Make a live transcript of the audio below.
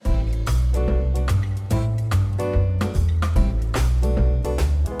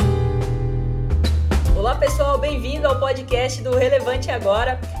podcast do Relevante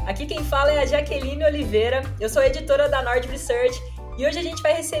Agora. Aqui quem fala é a Jaqueline Oliveira, eu sou editora da Nord Research e hoje a gente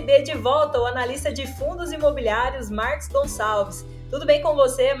vai receber de volta o analista de fundos imobiliários, Marcos Gonçalves. Tudo bem com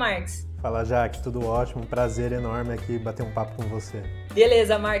você, Marcos? Fala, Jaque, tudo ótimo, prazer enorme aqui bater um papo com você.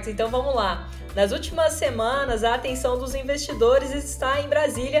 Beleza, Marcos, então vamos lá. Nas últimas semanas, a atenção dos investidores está em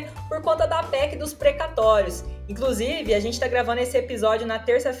Brasília por conta da PEC dos precatórios. Inclusive, a gente está gravando esse episódio na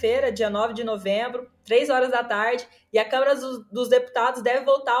terça-feira, dia 9 de novembro, 3 horas da tarde, e a Câmara dos Deputados deve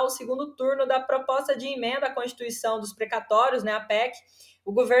voltar ao segundo turno da proposta de emenda à Constituição dos precatórios, a PEC.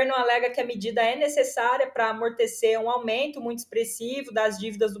 O governo alega que a medida é necessária para amortecer um aumento muito expressivo das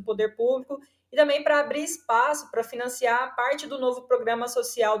dívidas do poder público e também para abrir espaço para financiar parte do novo programa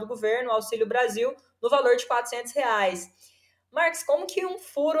social do governo, Auxílio Brasil, no valor de R$400. Marcos, como que um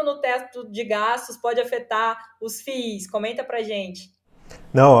furo no teto de gastos pode afetar os FIIs? Comenta para a gente.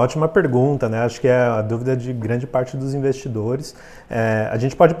 Não, ótima pergunta, né? Acho que é a dúvida de grande parte dos investidores. A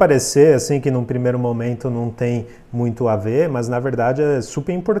gente pode parecer assim que num primeiro momento não tem muito a ver, mas na verdade é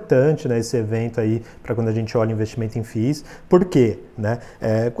super importante, né, esse evento aí para quando a gente olha investimento em FIIs. Por quê? Né?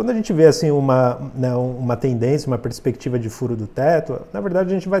 Quando a gente vê assim uma tendência, uma perspectiva de furo do teto, na verdade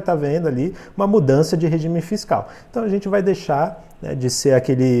a gente vai estar vendo ali uma mudança de regime fiscal. Então a gente vai deixar de ser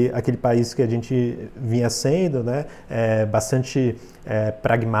aquele país que a gente vinha sendo, né, bastante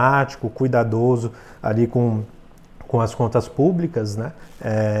pragmático, cuidadoso ali com as contas públicas, né,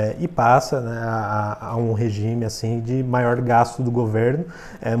 e passa, né, a um regime assim, de maior gasto do governo,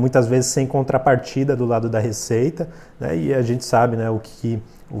 muitas vezes sem contrapartida do lado da receita, né, e a gente sabe, né,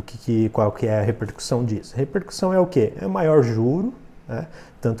 qual que é a repercussão disso. A repercussão é o quê? É o maior juro, né,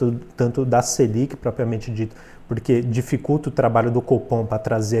 tanto da Selic propriamente dito, porque dificulta o trabalho do Copom para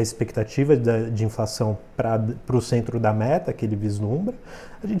trazer a expectativa de inflação para o centro da meta que ele vislumbra.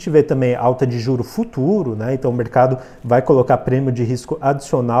 A gente vê também alta de juro futuro, né? Então o mercado vai colocar prêmio de risco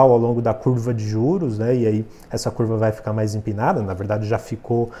adicional ao longo da curva de juros, né? E aí essa curva vai ficar mais empinada, na verdade já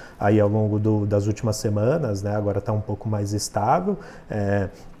ficou aí ao longo das últimas semanas, né? Agora está um pouco mais estável.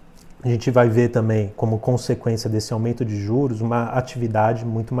 A gente vai ver também, como consequência desse aumento de juros, uma atividade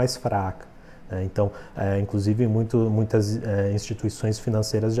muito mais fraca. Então, inclusive, muitas instituições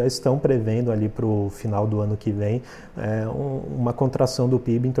financeiras já estão prevendo ali para o final do ano que vem uma contração do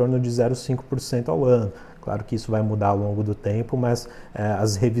PIB em torno de 0,5% ao ano. Claro que isso vai mudar ao longo do tempo, mas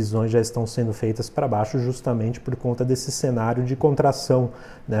as revisões já estão sendo feitas para baixo justamente por conta desse cenário de contração,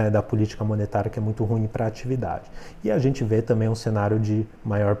 né, da política monetária que é muito ruim para a atividade. E a gente vê também um cenário de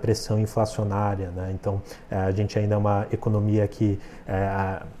maior pressão inflacionária, né? Então, a gente ainda é uma economia que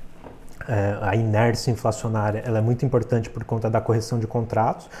a inércia inflacionária ela é muito importante por conta da correção de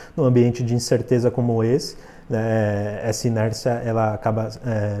contratos. No ambiente de incerteza como esse, né, essa inércia ela acaba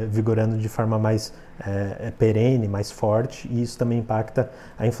vigorando de forma mais perene, mais forte, e isso também impacta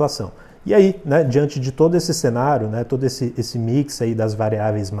a inflação. E aí, né, diante de todo esse cenário, né, todo esse mix aí das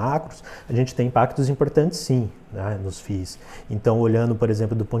variáveis macros, a gente tem impactos importantes sim, né, nos FIIs. Então, olhando, por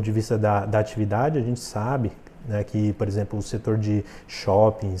exemplo, do ponto de vista da atividade, a gente sabe, né, que, por exemplo, o setor de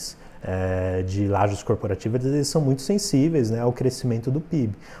shoppings, de lajes corporativas, eles são muito sensíveis, né, ao crescimento do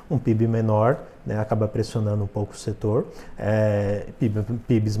PIB. Um PIB menor, né, acaba pressionando um pouco o setor,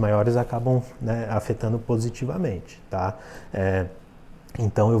 PIBs maiores acabam, né, afetando positivamente. Tá?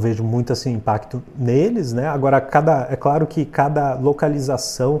 Então eu vejo muito assim, impacto neles, né? Agora, é claro que cada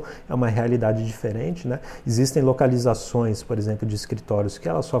localização é uma realidade diferente, né? Existem localizações, por exemplo, de escritórios que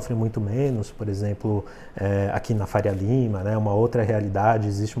elas sofrem muito menos, por exemplo, aqui na Faria Lima, né? Uma outra realidade,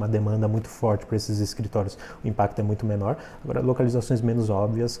 existe uma demanda muito forte para esses escritórios, o impacto é muito menor. Agora, localizações menos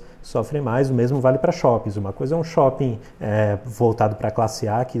óbvias sofrem mais, o mesmo vale para shoppings. Uma coisa é um shopping voltado para a classe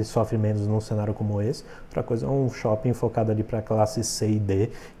A, que sofre menos num cenário como esse, outra coisa é um shopping focado ali para a classe C e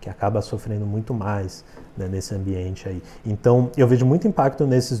D, que acaba sofrendo muito mais, né, nesse ambiente aí. Então, eu vejo muito impacto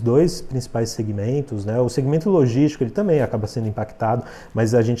nesses dois principais segmentos, né? O segmento logístico, ele também acaba sendo impactado,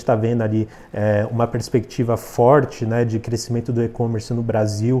 mas a gente está vendo ali uma perspectiva forte, né, de crescimento do e-commerce no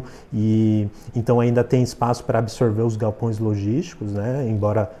Brasil, e então ainda tem espaço para absorver os galpões logísticos, né,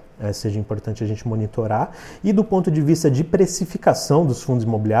 embora seja importante a gente monitorar. E do ponto de vista de precificação dos fundos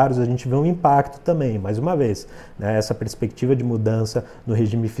imobiliários, a gente vê um impacto também, mais uma vez, né? Essa perspectiva de mudança no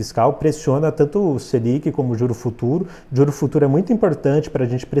regime fiscal pressiona tanto o Selic como o juro futuro. O juro futuro é muito importante para a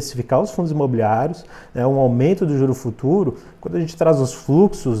gente precificar os fundos imobiliários, né? Um aumento do juro futuro, quando a gente traz os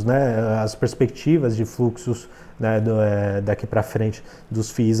fluxos, né, as perspectivas de fluxos, né, daqui para frente dos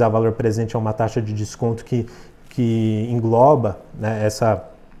FIIs a valor presente, é uma taxa de desconto que engloba, né, essa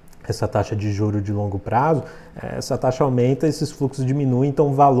essa taxa de juro de longo prazo, essa taxa aumenta, esses fluxos diminuem, então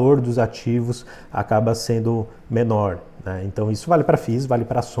o valor dos ativos acaba sendo menor, né? Então isso vale para FIIs, vale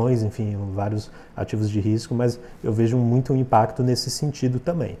para ações, enfim, vários ativos de risco, mas eu vejo muito impacto nesse sentido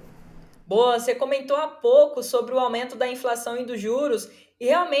também. Boa, você comentou há pouco sobre o aumento da inflação e dos juros, e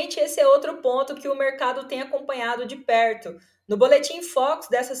realmente esse é outro ponto que o mercado tem acompanhado de perto. No Boletim Focus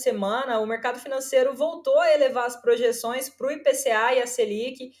dessa semana, o mercado financeiro voltou a elevar as projeções para o IPCA e a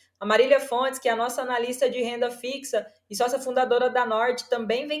Selic. A Marília Fontes, que é a nossa analista de renda fixa e sócia fundadora da Nord,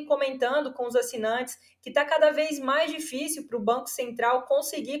 também vem comentando com os assinantes que está cada vez mais difícil para o Banco Central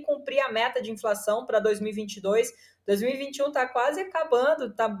conseguir cumprir a meta de inflação para 2022. 2021 está quase acabando,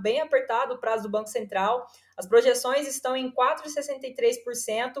 está bem apertado o prazo do Banco Central. As projeções estão em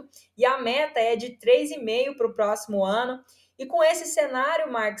 4,63% e a meta é de 3,5% para o próximo ano. E com esse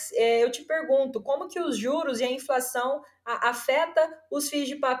cenário, Marx, eu te pergunto, como que os juros e a inflação afeta os FIIs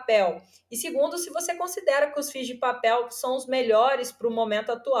de papel? E segundo, se você considera que os FIIs de papel são os melhores para o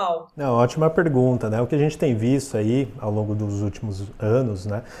momento atual? Não, ótima pergunta, né? O que a gente tem visto aí ao longo dos últimos anos,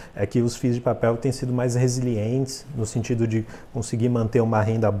 né, é que os FIIs de papel têm sido mais resilientes no sentido de conseguir manter uma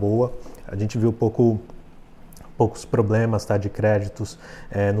renda boa. A gente viu poucos problemas, tá, de créditos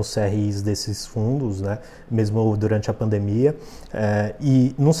nos CRIs desses fundos, né, mesmo durante a pandemia.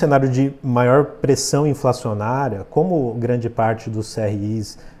 E num cenário de maior pressão inflacionária, como grande parte dos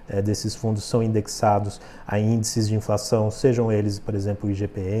CRIs desses fundos são indexados a índices de inflação, sejam eles, por exemplo, o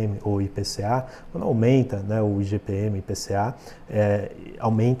IGPM ou o IPCA, quando aumenta, né, o IGPM e IPCA,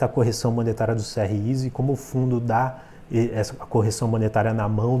 aumenta a correção monetária dos CRIs, e como o fundo dá essa correção monetária na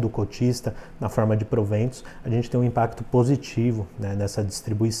mão do cotista, na forma de proventos, a gente tem um impacto positivo, né, nessa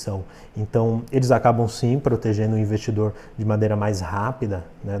distribuição. Então, eles acabam sim protegendo o investidor de maneira mais rápida,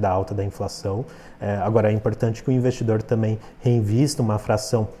 né, da alta da inflação. Agora, é importante que o investidor também reinvista uma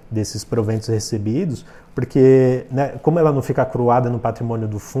fração desses proventos recebidos, porque, né, como ela não fica acruada no patrimônio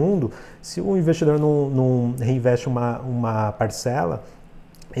do fundo, se o investidor não reinveste uma parcela,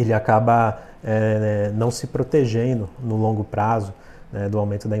 ele acaba não se protegendo no longo prazo, né, do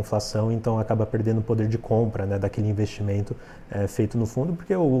aumento da inflação, então acaba perdendo o poder de compra, né, daquele investimento feito no fundo,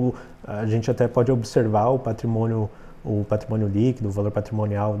 porque a gente até pode observar o patrimônio líquido, o valor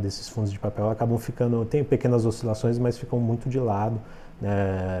patrimonial desses fundos de papel acabam tem pequenas oscilações, mas ficam muito de lado,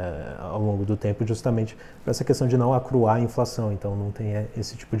 né, ao longo do tempo, justamente por essa questão de não acruar a inflação, então não tem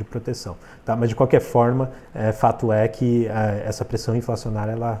esse tipo de proteção. Tá? Mas de qualquer forma, fato é que essa pressão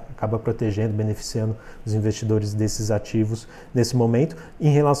inflacionária ela acaba protegendo, beneficiando os investidores desses ativos nesse momento. Em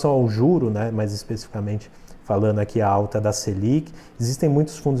relação ao juro, né, mais especificamente falando aqui a alta da Selic, existem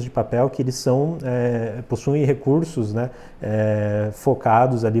muitos fundos de papel que eles possuem recursos, né,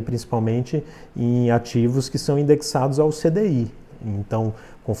 focados ali principalmente em ativos que são indexados ao CDI. Então,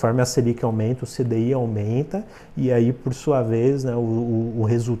 conforme a Selic aumenta, o CDI aumenta, e aí, por sua vez, né, o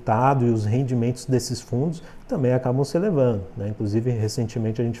resultado e os rendimentos desses fundos também acabam se elevando, né? Inclusive,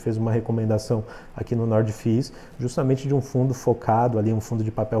 recentemente a gente fez uma recomendação aqui no NordFIIs, justamente de um fundo focado ali, um fundo de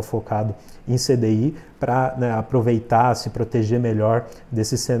papel focado em CDI, para, né, aproveitar, se proteger melhor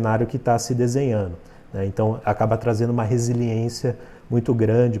desse cenário que está se desenhando, né? Então, acaba trazendo uma resiliência muito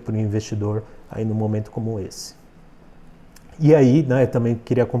grande para o investidor aí num momento como esse. E aí, né, eu também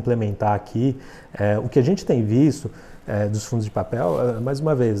queria complementar aqui, o que a gente tem visto dos fundos de papel, mais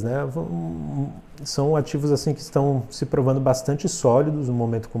uma vez, né, são ativos assim que estão se provando bastante sólidos num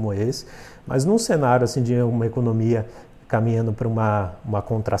momento como esse, mas num cenário assim, de uma economia caminhando para uma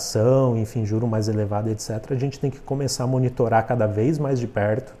contração, enfim, juro mais elevado, etc., a gente tem que começar a monitorar cada vez mais de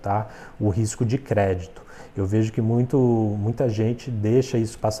perto, tá, o risco de crédito. Eu vejo que muita gente deixa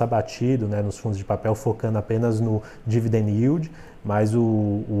isso passar batido, né, nos fundos de papel, focando apenas no dividend yield, mas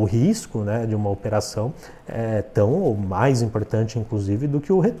o risco, né, de uma operação é tão ou mais importante, inclusive, do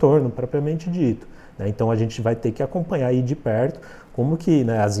que o retorno propriamente dito, né? Então a gente vai ter que acompanhar aí de perto como que,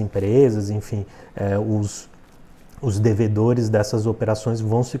 né, as empresas, enfim, os devedores dessas operações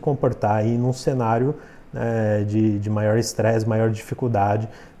vão se comportar aí num cenário de maior estresse, maior dificuldade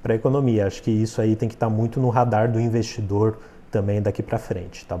para a economia. Acho que isso aí tem que estar muito no radar do investidor também daqui para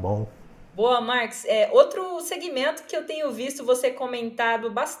frente, tá bom? Boa, Marx. Outro segmento que eu tenho visto você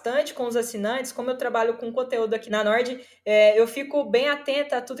comentado bastante com os assinantes, como eu trabalho com conteúdo aqui na Nord, eu fico bem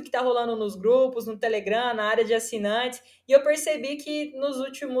atenta a tudo que está rolando nos grupos, no Telegram, na área de assinantes, e eu percebi que nos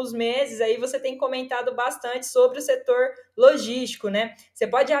últimos meses aí você tem comentado bastante sobre o setor logístico, né? Você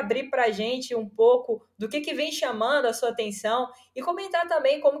pode abrir para a gente um pouco do que vem chamando a sua atenção e comentar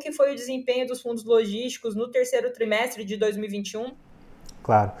também como que foi o desempenho dos fundos logísticos no terceiro trimestre de 2021?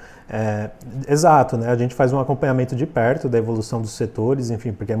 Claro. Exato, né? A gente faz um acompanhamento de perto da evolução dos setores,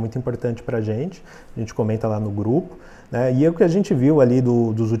 enfim, porque é muito importante para a gente comenta lá no grupo, né? E o que a gente viu ali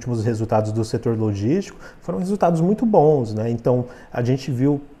dos últimos resultados do setor logístico foram resultados muito bons, né? Então, a gente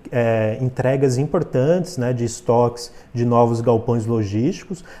viu entregas importantes, né, de estoques de novos galpões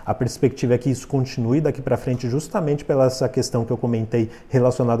logísticos. A perspectiva é que isso continue daqui para frente justamente pela essa questão que eu comentei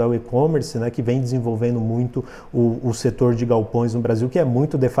relacionada ao e-commerce, né, que vem desenvolvendo muito o setor de galpões no Brasil, que é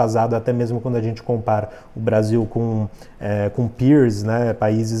muito defasado, até mesmo quando a gente compara o Brasil com peers, né,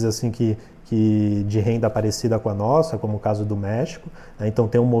 países assim que de renda parecida com a nossa, como o caso do México, né? Então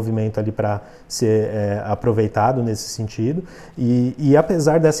tem um movimento ali para ser aproveitado nesse sentido, e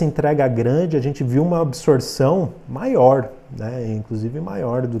apesar dessa entrega grande, a gente viu uma absorção maior, né? Inclusive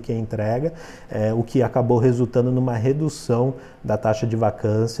maior do que a entrega, o que acabou resultando numa redução da taxa de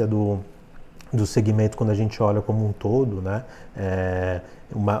vacância do segmento quando a gente olha como um todo, né?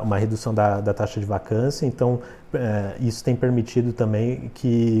 Uma redução da taxa de vacância. Então isso tem permitido também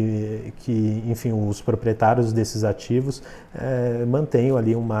que enfim, os proprietários desses ativos mantenham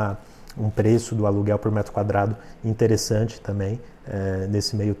ali um preço do aluguel por metro quadrado interessante também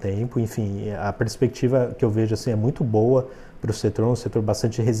nesse meio tempo. Enfim, a perspectiva que eu vejo assim é muito boa para o setor, um setor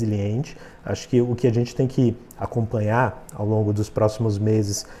bastante resiliente. Acho que o que a gente tem que acompanhar ao longo dos próximos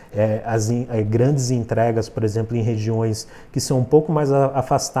meses é as grandes entregas, por exemplo, em regiões que são um pouco mais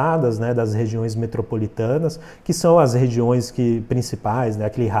afastadas, né, das regiões metropolitanas, que são as regiões principais, né,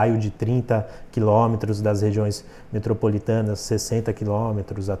 aquele raio de 30 quilômetros das regiões metropolitanas, 60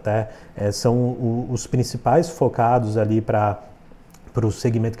 quilômetros até, são os principais focados ali para o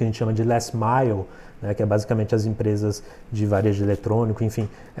segmento que a gente chama de last mile, né, que é basicamente as empresas de varejo eletrônico, enfim,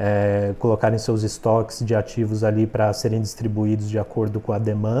 colocarem seus estoques de ativos ali para serem distribuídos de acordo com a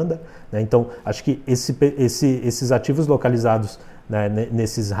demanda, né? Então, acho que esses ativos localizados, né,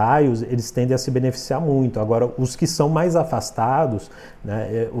 nesses raios, eles tendem a se beneficiar muito. Agora, os que são mais afastados,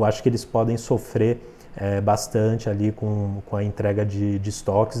 né, eu acho que eles podem sofrer bastante ali com a entrega de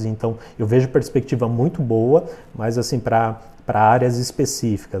estoques. Então, eu vejo perspectiva muito boa, mas assim, para áreas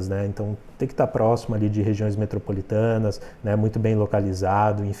específicas, né? Então tem que estar próximo ali de regiões metropolitanas, né? Muito bem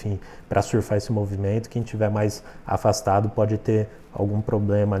localizado, enfim, para surfar esse movimento. Quem estiver mais afastado pode ter algum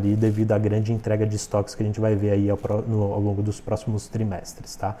problema ali devido à grande entrega de estoques que a gente vai ver aí ao longo dos próximos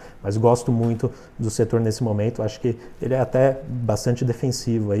trimestres, tá? Mas gosto muito do setor nesse momento, acho que ele é até bastante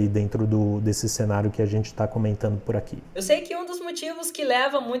defensivo aí dentro desse cenário que a gente está comentando por aqui. Eu sei que um dos motivos que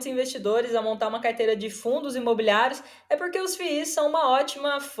leva muitos investidores a montar uma carteira de fundos imobiliários é porque os FIIs são uma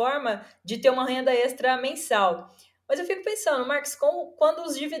ótima forma de ter uma renda extra mensal. Mas eu fico pensando, Marcos, quando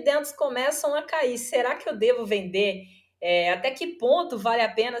os dividendos começam a cair, será que eu devo vender? Até que ponto vale a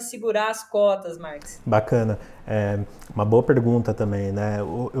pena segurar as cotas, Marcos? Bacana. Uma boa pergunta também, né?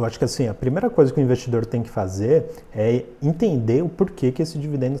 Eu acho que assim, a primeira coisa que o investidor tem que fazer é entender o porquê que esse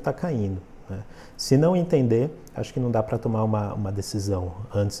dividendo está caindo, né? Se não entender, acho que não dá para tomar uma decisão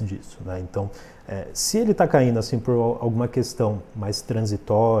antes disso, né? Então, se ele está caindo assim por alguma questão mais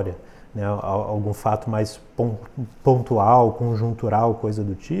transitória, né, algum fato mais pontual, conjuntural, coisa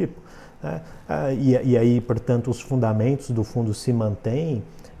do tipo, né, e aí, portanto, os fundamentos do fundo se mantêm,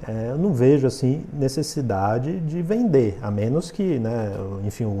 eu não vejo assim necessidade de vender, a menos que, né,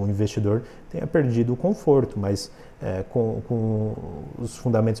 enfim, o investidor tenha perdido o conforto, mas com os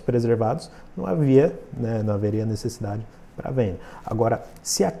fundamentos preservados não haveria necessidade para venda. Agora,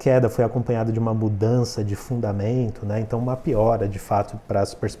 se a queda foi acompanhada de uma mudança de fundamento, né, então uma piora de fato para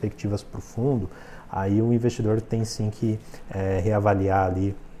as perspectivas para o fundo, aí o investidor tem sim que reavaliar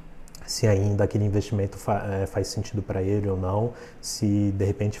ali se ainda aquele investimento faz sentido para ele ou não, se de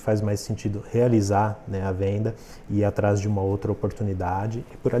repente faz mais sentido realizar, né, a venda e ir atrás de uma outra oportunidade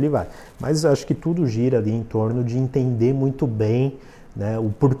e por ali vai. Mas acho que tudo gira ali em torno de entender muito bem, né, o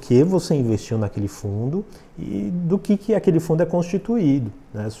porquê você investiu naquele fundo e do que aquele fundo é constituído,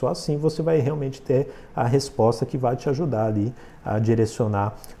 né? Só assim você vai realmente ter a resposta que vai te ajudar ali a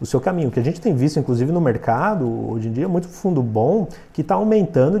direcionar o seu caminho. O que a gente tem visto, inclusive, no mercado, hoje em dia, é muito fundo bom que está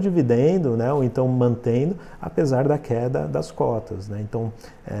aumentando o dividendo, né, ou então mantendo, apesar da queda das cotas, né? Então,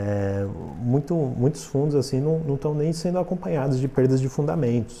 muitos fundos assim não estão nem sendo acompanhados de perdas de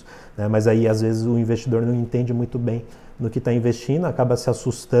fundamentos, né? Mas aí, às vezes, o investidor não entende muito bem no que está investindo, acaba se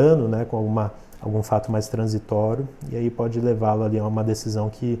assustando, né, com algum fato mais transitório, e aí pode levá-lo ali a uma decisão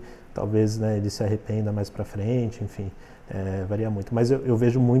que talvez, né, ele se arrependa mais para frente, enfim, varia muito. Mas eu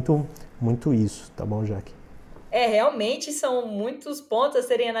vejo muito isso, tá bom, Jaque? Realmente são muitos pontos a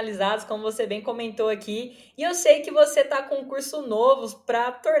serem analisados, como você bem comentou aqui, e eu sei que você está com um curso novo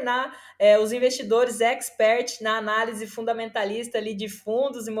para tornar os investidores expert na análise fundamentalista ali de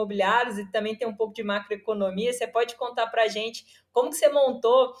fundos imobiliários e também tem um pouco de macroeconomia. Você pode contar para a gente como que você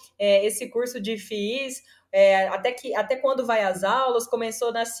montou esse curso de FIIs, até quando vai às aulas,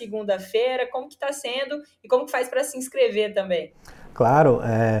 começou na segunda-feira, como que está sendo e como que faz para se inscrever também? Claro,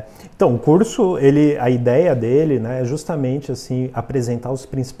 então o curso, a ideia dele, né, é justamente assim, apresentar os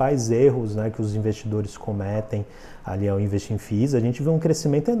principais erros, né, que os investidores cometem ali ao investir em FIIs. A gente viu um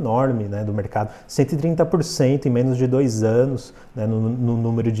crescimento enorme, né, do mercado, 130% em menos de 2 anos, né, no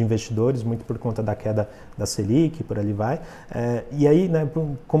número de investidores, muito por conta da queda da Selic, por ali vai. E aí, né,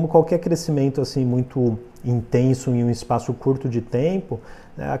 como qualquer crescimento assim, muito intenso em um espaço curto de tempo,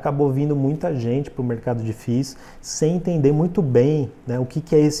 acabou vindo muita gente para o mercado de FIIs sem entender muito bem, né, o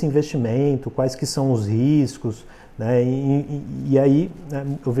que é esse investimento, quais que são os riscos, né, e aí, né,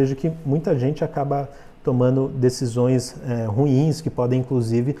 eu vejo que muita gente acaba tomando decisões ruins que podem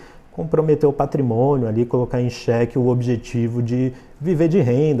inclusive comprometer o patrimônio ali, colocar em xeque o objetivo de viver de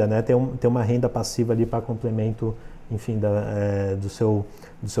renda, né, ter uma renda passiva ali para complemento, enfim, do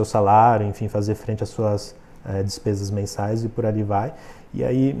seu salário, enfim, fazer frente às suas despesas mensais e por ali vai. E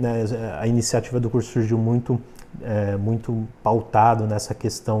aí, né, a iniciativa do curso surgiu muito pautado nessa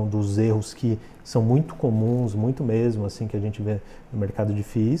questão dos erros que são muito comuns, muito mesmo, assim, que a gente vê no mercado de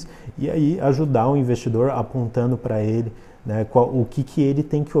FIIs, e aí ajudar o investidor apontando para ele, né, o que ele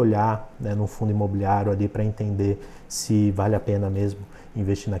tem que olhar, né, no fundo imobiliário ali para entender se vale a pena mesmo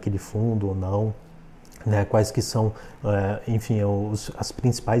investir naquele fundo ou não. Né, quais que são, enfim, as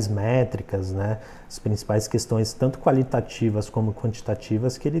principais métricas, né, as principais questões, tanto qualitativas como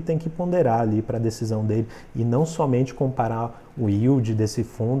quantitativas, que ele tem que ponderar ali para a decisão dele, e não somente comparar o yield desse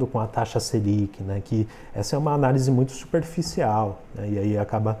fundo com a taxa Selic, né, que essa é uma análise muito superficial, né, e aí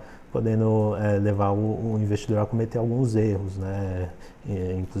acaba podendo levar o investidor a cometer alguns erros, né,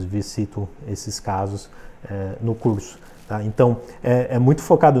 inclusive cito esses casos no curso. Tá? Então, é muito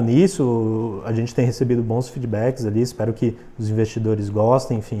focado nisso, a gente tem recebido bons feedbacks ali, espero que os investidores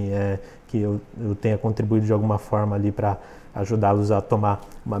gostem, enfim, que eu tenha contribuído de alguma forma ali para ajudá-los a tomar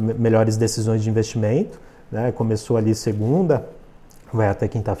melhores decisões de investimento, né? Começou ali segunda, vai até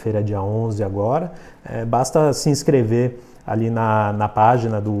quinta-feira, dia 11 agora, basta se inscrever ali na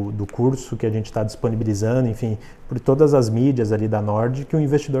página do curso que a gente está disponibilizando, enfim, por todas as mídias ali da Nord, que o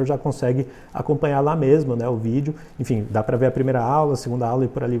investidor já consegue acompanhar lá mesmo, né, o vídeo. Enfim, dá para ver a primeira aula, a segunda aula e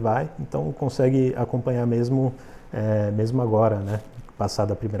por ali vai, então consegue acompanhar mesmo agora, né,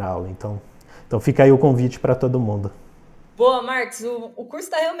 passada a primeira aula. Então fica aí o convite para todo mundo. Boa, Marcos, o curso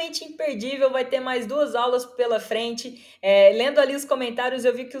está realmente imperdível, vai ter mais 2 aulas pela frente. Lendo ali os comentários,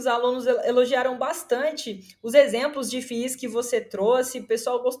 eu vi que os alunos elogiaram bastante os exemplos de FIIs que você trouxe, o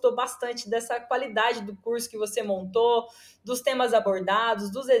pessoal gostou bastante dessa qualidade do curso que você montou, dos temas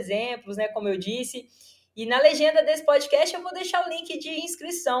abordados, dos exemplos, né, como eu disse. E na legenda desse podcast eu vou deixar o link de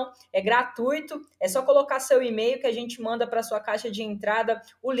inscrição, é gratuito, é só colocar seu e-mail que a gente manda para sua caixa de entrada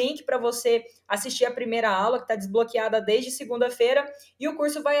o link para você assistir a primeira aula, que está desbloqueada desde segunda-feira, e o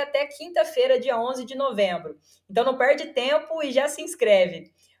curso vai até quinta-feira, dia 11 de novembro. Então não perde tempo e já se inscreve.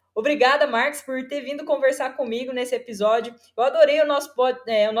 Obrigada, Marcos, por ter vindo conversar comigo nesse episódio. Eu adorei o nosso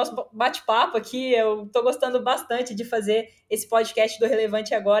bate-papo aqui, eu estou gostando bastante de fazer esse podcast do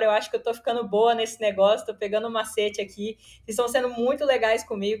Relevante Agora. Eu acho que eu estou ficando boa nesse negócio, estou pegando um macete aqui. Vocês estão sendo muito legais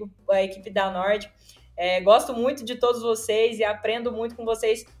comigo, a equipe da Nord. Gosto muito de todos vocês e aprendo muito com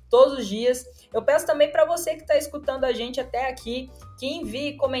vocês todos os dias. Eu peço também para você que está escutando a gente até aqui, que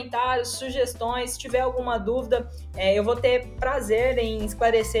envie comentários, sugestões, se tiver alguma dúvida, eu vou ter prazer em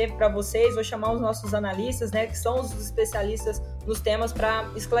esclarecer para vocês, vou chamar os nossos analistas, né, que são os especialistas nos temas, para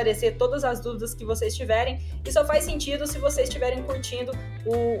esclarecer todas as dúvidas que vocês tiverem, e só faz sentido se vocês estiverem curtindo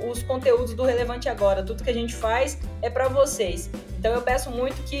os conteúdos do Relevante Agora, tudo que a gente faz é para vocês. Então eu peço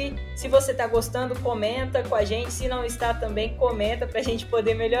muito que, se você está gostando, comenta com a gente, se não está também, comenta para a gente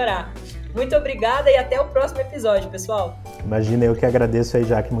poder melhorar. Muito obrigada e até o próximo episódio, pessoal. Imagina, eu que agradeço aí,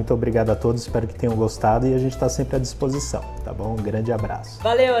 Jaque. Muito obrigado a todos, espero que tenham gostado e a gente está sempre à disposição, tá bom? Um grande abraço.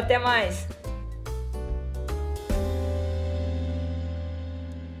 Valeu, até mais.